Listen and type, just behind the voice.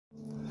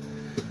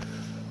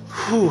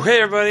Whew,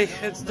 hey everybody,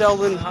 it's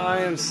Delvin.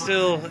 I am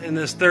still in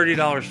this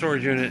 $30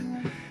 storage unit,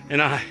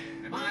 and I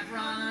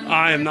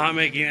am not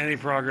making any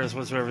progress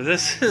whatsoever.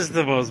 This is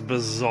the most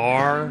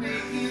bizarre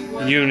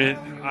unit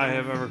I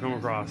have ever come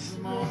across.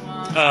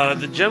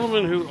 The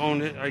gentleman who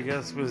owned it, I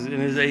guess, was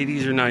in his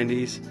 80s or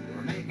 90s.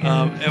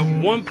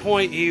 At one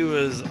point, he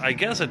was, I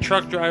guess, a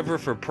truck driver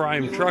for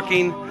Prime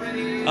Trucking,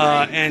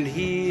 and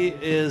he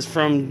is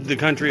from the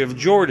country of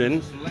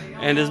Jordan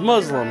and is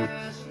Muslim.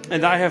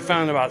 And I have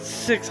found about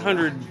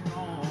 600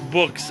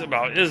 books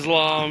about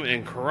Islam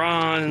and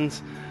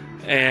Qurans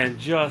and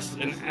just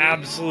an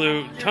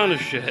absolute ton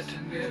of shit.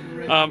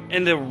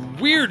 And the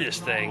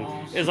weirdest thing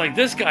is, like,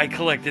 this guy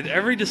collected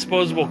every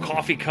disposable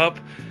coffee cup,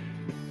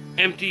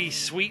 empty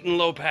sweet and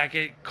low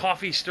packet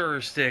coffee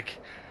stirrer stick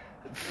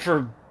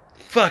for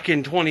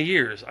fucking 20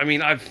 years. I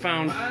mean, I've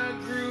found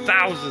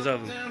thousands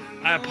of them.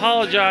 I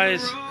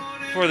apologize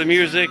for the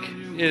music.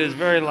 It is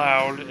very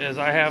loud, as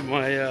I have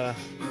my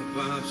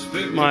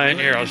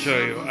here, I'll show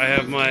you. I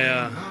have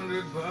my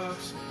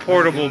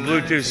portable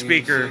Bluetooth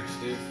speaker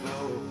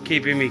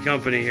keeping me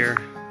company here.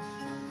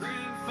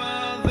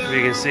 If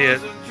you can see it.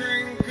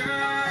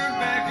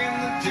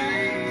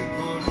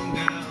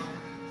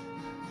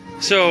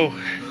 So,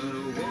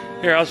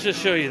 here, I'll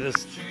just show you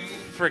this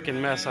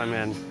freaking mess I'm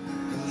in.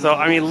 So,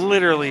 I mean,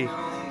 literally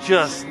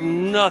just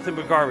nothing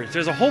but garbage.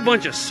 There's a whole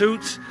bunch of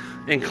suits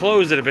and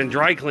clothes that have been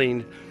dry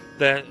cleaned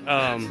that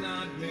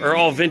are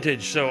all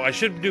vintage, so I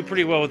should do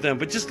pretty well with them.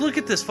 But just look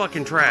at this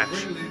fucking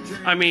trash.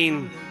 I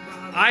mean,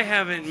 I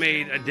haven't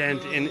made a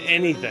dent in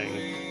anything.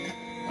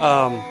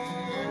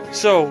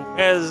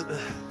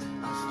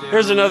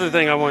 Here's another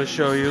thing I want to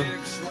show you.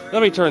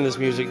 Let me turn this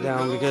music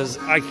down because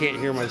I can't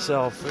hear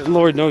myself. And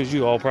Lord knows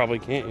you all probably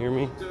can't hear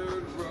me.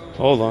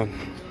 Hold on.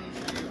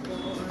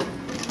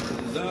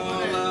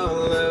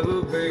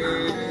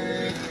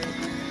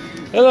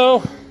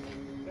 Hello.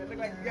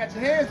 You got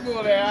your hands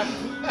full there.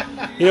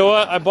 You know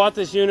what? I bought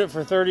this unit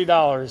for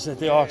 $30 at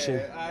the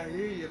auction. I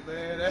hear you,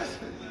 man.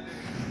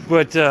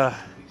 But, I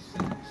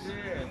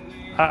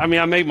mean,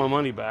 I made my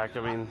money back.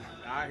 I mean,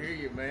 I hear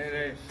you,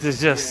 man.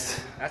 It's just...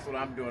 Yeah, that's what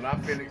I'm doing.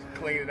 I'm finished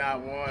cleaning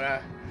out one.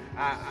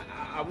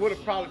 I would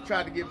have probably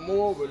tried to get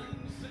more, but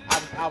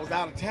I was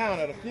out of town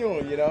at a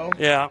funeral, you know?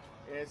 Yeah.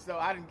 And so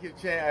I didn't get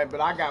a chance, but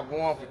I got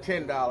one for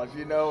 $10,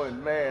 you know?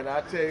 And, man,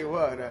 I tell you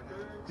what,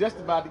 just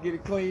about to get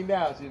it cleaned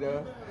out, you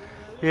know?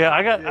 Yeah,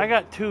 I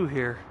got two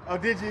here. Oh,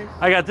 did you?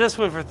 I got this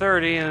one for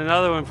 $30 and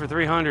another one for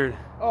 $300.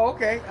 Oh,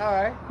 okay, all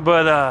right.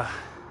 But I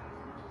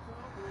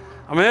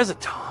mean, there's a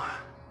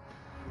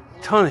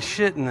ton of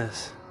shit in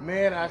this.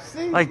 Man, I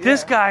see. Like,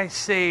 this guy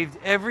saved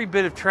every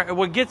bit of trash.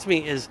 What gets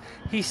me is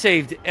he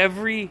saved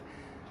every,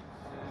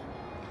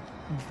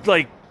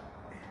 like,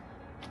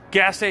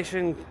 gas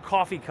station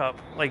coffee cup,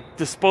 like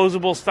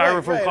disposable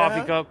styrofoam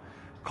coffee cup,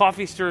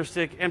 coffee stir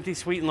stick, empty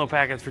sweet and low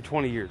packets for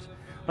 20 years.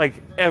 Like,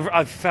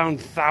 I've found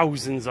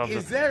thousands of them.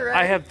 Is that right?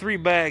 I have 3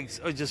 bags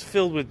just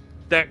filled with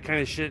that kind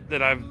of shit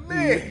that I've...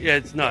 Man. Yeah,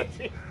 it's nuts.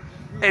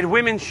 And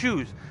women's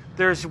shoes.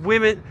 There's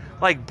women,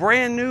 like,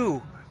 brand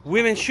new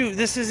women's shoes.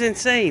 This is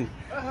insane.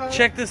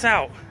 Check this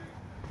out.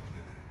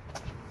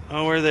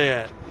 Oh, where are they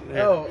at?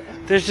 There. Oh.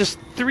 There's just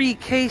 3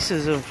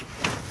 cases of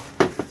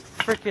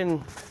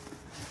freaking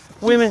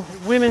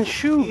women's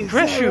shoes,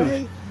 dress shoes.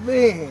 Right?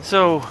 Man.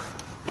 So...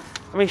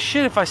 I mean,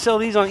 shit, if I sell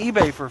these on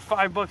eBay for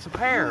 $5 a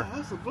pair. Yeah,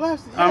 that's a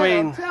blessing. I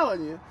mean, I'm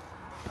telling you.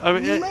 I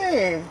mean,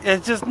 man.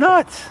 It's just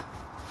nuts.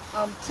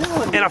 I'm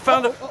telling you. And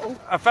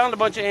I found a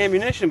bunch of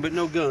ammunition, but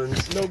no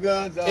guns. No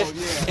guns? Oh,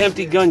 yeah.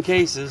 Empty gun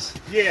cases.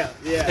 Yeah,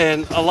 yeah.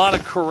 And a lot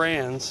of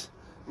Qurans.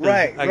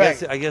 Right,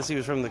 I guess he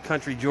was from the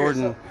country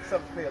Jordan,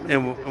 and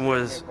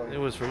it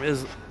was from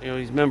he's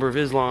a member of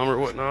Islam or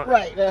whatnot.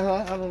 Right.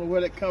 I don't know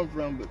where that comes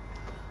from, but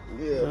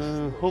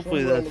yeah.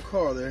 Hopefully that's that. on the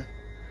car there.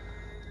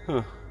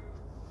 Huh.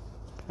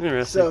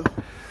 Interesting.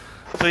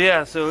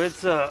 So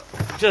it's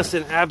just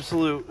an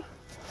absolute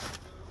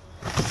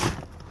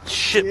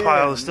shit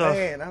pile of stuff.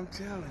 Man, I'm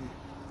telling you.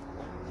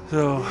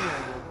 So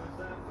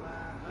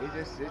it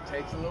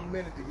takes a little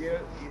minute to get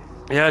it.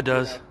 Yeah, it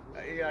does.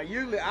 Yeah,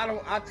 usually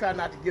I try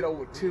not to get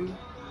over 2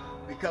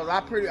 because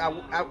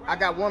I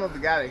got one of the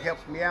guy that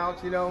helps me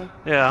out, you know.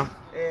 Yeah.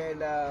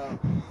 And I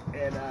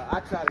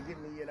try to get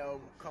me, you know,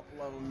 a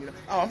couple of them, you know.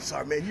 Oh, I'm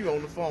sorry, man, you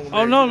on the phone.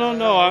 Oh, no.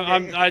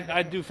 Okay.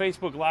 I do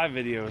Facebook Live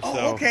videos. So,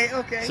 oh, okay.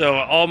 So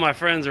all my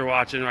friends are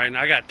watching right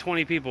now. I got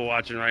 20 people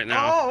watching right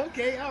now. Oh,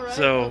 okay, all right.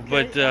 So,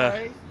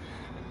 okay,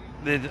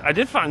 but I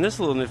did find this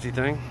little nifty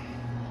thing.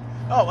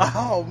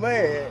 Oh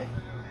man.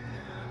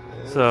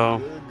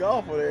 So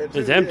golfer there too.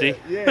 it's empty.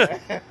 Yeah.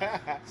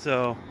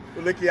 So.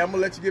 Well, Licky, I'm gonna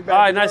let you get back.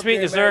 All right, nice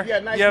meeting you, sir. Yeah,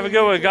 nice you have a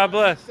good one. God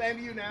bless. Same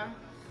to you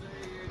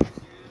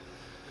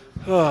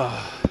now.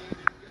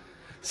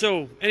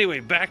 So anyway,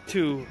 back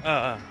to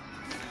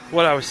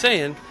what I was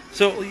saying.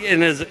 So,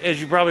 and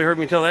as you probably heard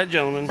me tell that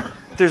gentleman,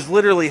 there's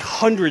literally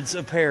hundreds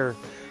of pair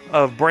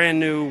of brand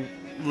new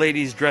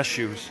ladies' dress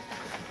shoes.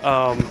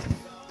 I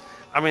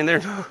mean,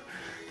 they're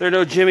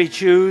no Jimmy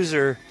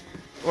Choos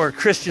or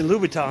Christian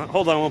Louboutin.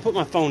 Hold on, I'm gonna put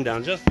my phone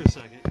down just for a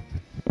second.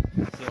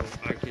 So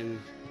I can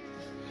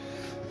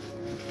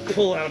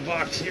pull out a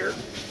box here.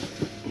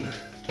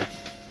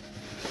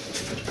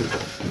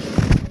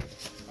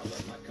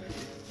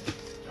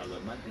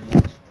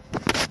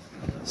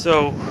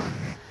 So,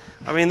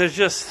 I mean, there's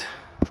just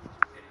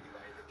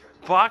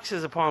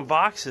boxes upon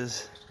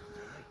boxes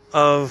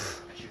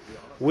of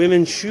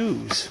women's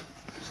shoes.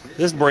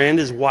 This brand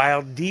is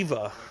Wild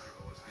Diva.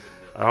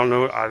 I don't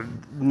know,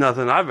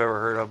 nothing I've ever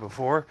heard of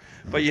before.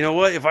 But you know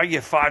what? If I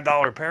get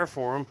 $5 a pair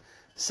for them,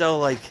 sell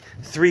like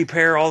 3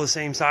 pair all the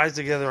same size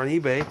together on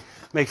eBay,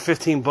 make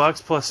 15 bucks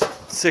plus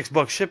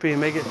 $6 shipping,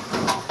 and make it.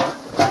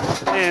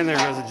 And there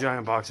goes a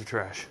giant box of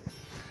trash.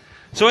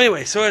 So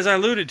anyway, so as I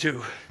alluded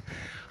to,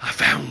 I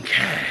found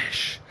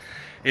cash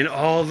in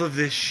all of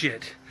this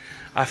shit.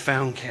 I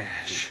found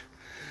cash.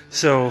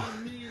 So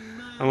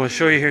I'm going to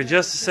show you here in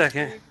just a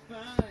second.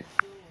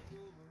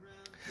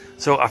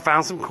 So I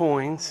found some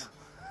coins.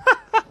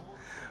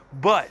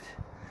 But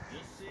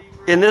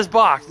in this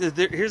box,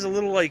 here's a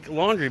little like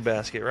laundry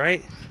basket,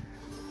 right?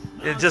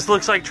 It just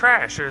looks like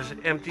trash. There's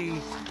empty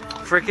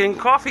freaking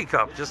coffee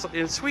cup, just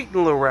in sweetened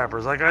little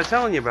wrappers, like I was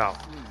telling you about.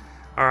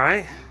 All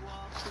right.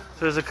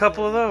 So there's a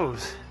couple of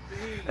those,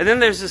 and then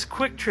there's this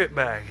Quick Trip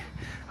bag.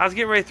 I was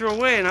getting ready to throw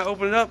away, and I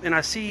open it up, and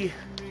I see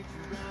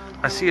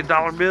a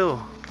dollar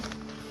bill.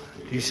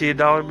 Do you see a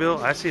dollar bill?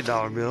 I see a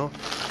dollar bill,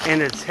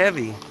 and it's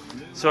heavy.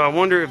 So I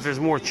wonder if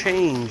there's more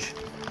change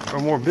or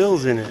more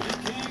bills in it.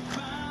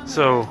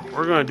 So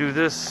we're gonna do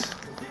this.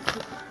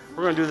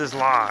 We're gonna do this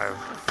live.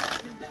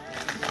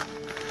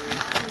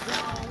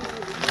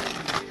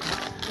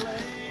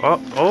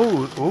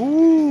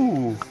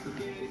 Ooh,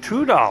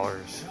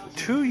 $2.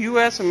 2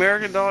 U.S.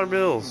 American dollar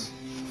bills.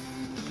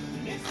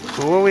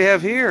 So what do we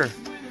have here?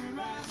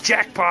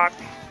 Jackpot,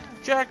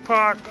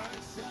 jackpot,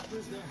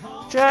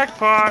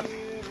 jackpot.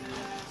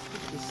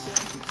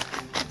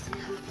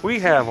 We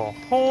have a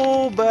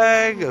whole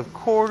bag of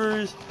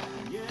quarters,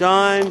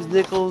 dimes,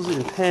 nickels,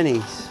 and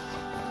pennies.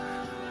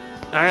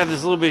 I have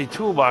this little bitty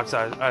toolbox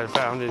I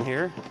found in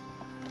here.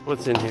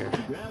 What's in here?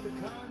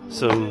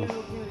 Some.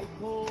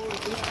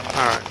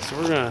 Alright, so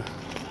we're gonna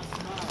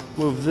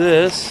move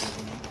this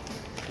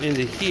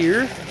into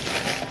here.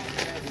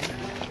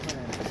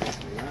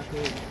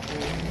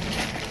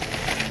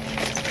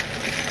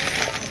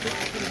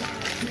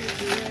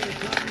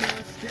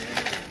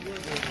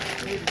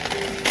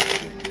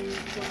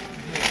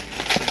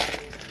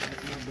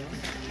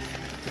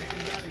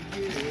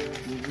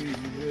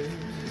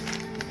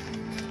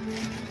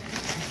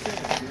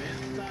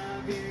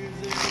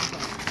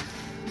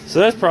 So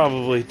that's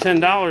probably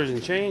 $10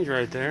 and change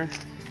right there.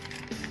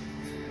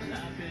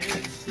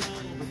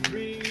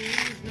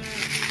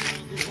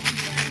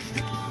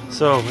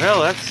 So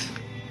hell, that's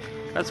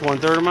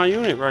 1/3 of my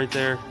unit right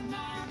there.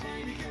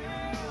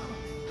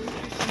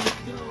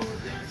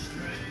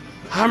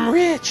 I'm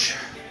rich.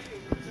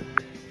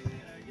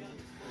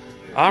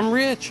 I'm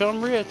rich.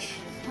 I'm rich.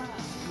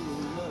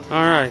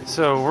 All right,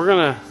 so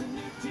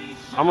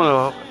I'm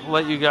gonna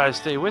let you guys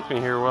stay with me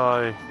here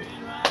while I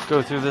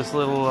go through this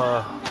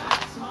little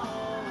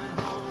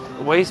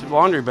waste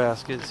laundry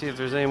basket, see if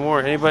there's any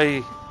more.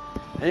 Anybody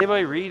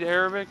read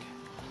Arabic?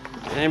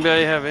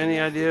 Anybody have any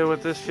idea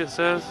what this shit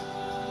says?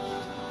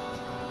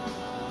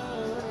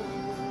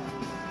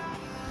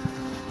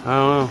 I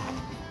don't know.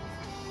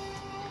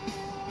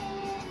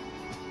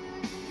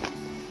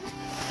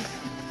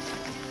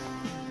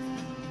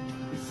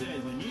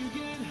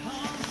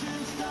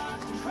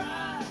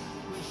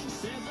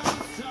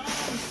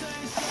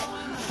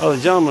 Oh,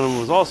 the gentleman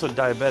was also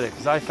diabetic,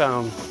 because I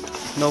found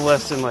no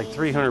less than like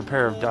 300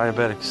 pair of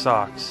diabetic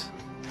socks.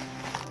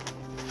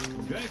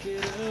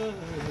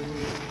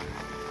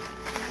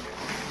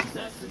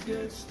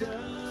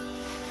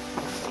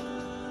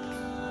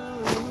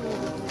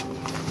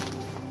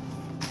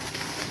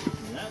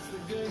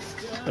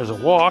 There's a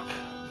walk.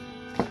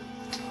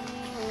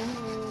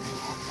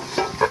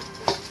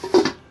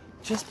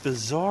 Just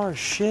bizarre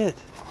shit.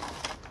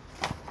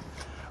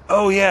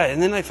 Oh yeah,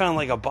 and then I found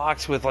like a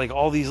box with like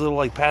all these little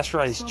like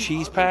pasteurized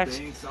cheese packs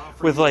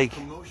with like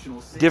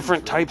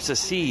different types of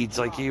seeds.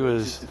 Like he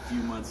was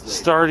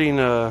starting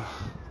a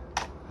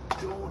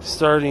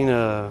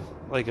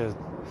like a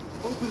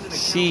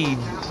seed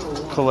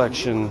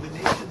collection.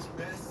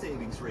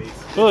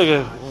 Look, like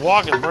a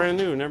walk is brand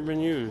new, never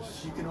been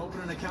used. You can open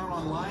an account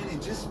online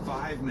in just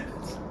 5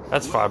 minutes.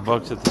 That's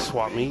 $5 at the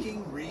swap meet.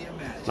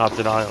 Not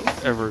that I'll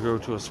ever go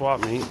to a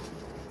swap meet,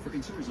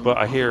 but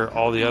I hear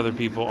all the other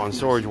people on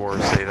Stoarage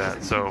Wars say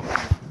that, so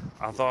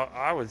I thought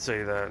I would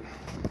say that.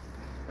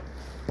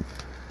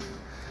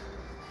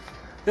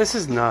 This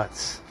is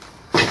nuts.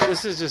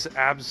 This is just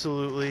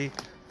absolutely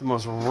the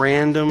most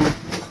random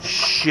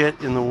shit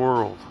in the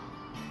world.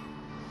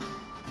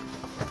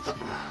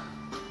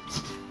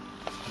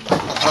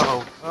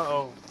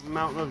 Uh-oh,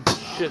 mountain of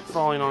shit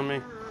falling on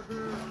me.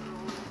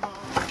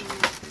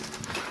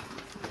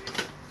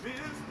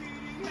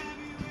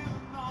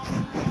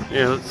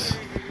 Yeah, let's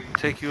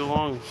take you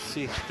along,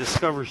 see,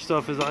 discover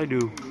stuff as I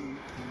do.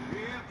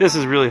 This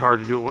is really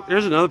hard to do.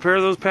 There's another pair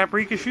of those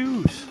paprika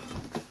shoes.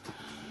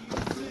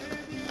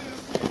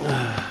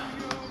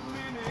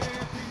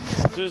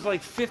 So there's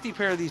like 50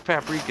 pair of these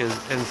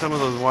Paprikas and some of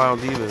those Wild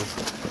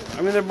Divas.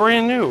 I mean, they're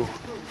brand new.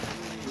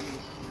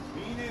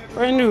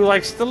 Brand new,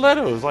 like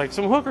stilettos, like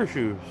some hooker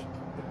shoes.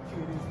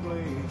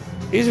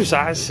 These are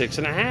size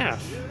 6.5.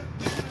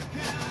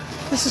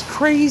 This is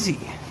crazy.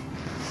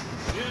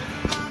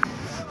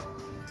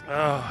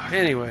 Oh,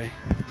 anyway.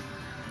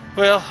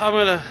 Well, I'm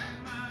gonna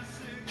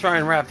try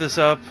and wrap this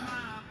up.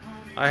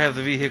 I have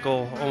the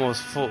vehicle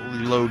almost fully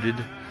loaded.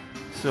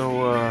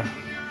 So,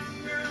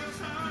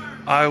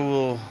 I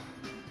will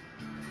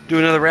do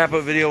another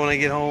wrap-up video when I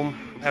get home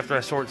after I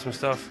sort some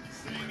stuff.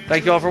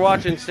 Thank you all for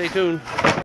watching. Stay tuned.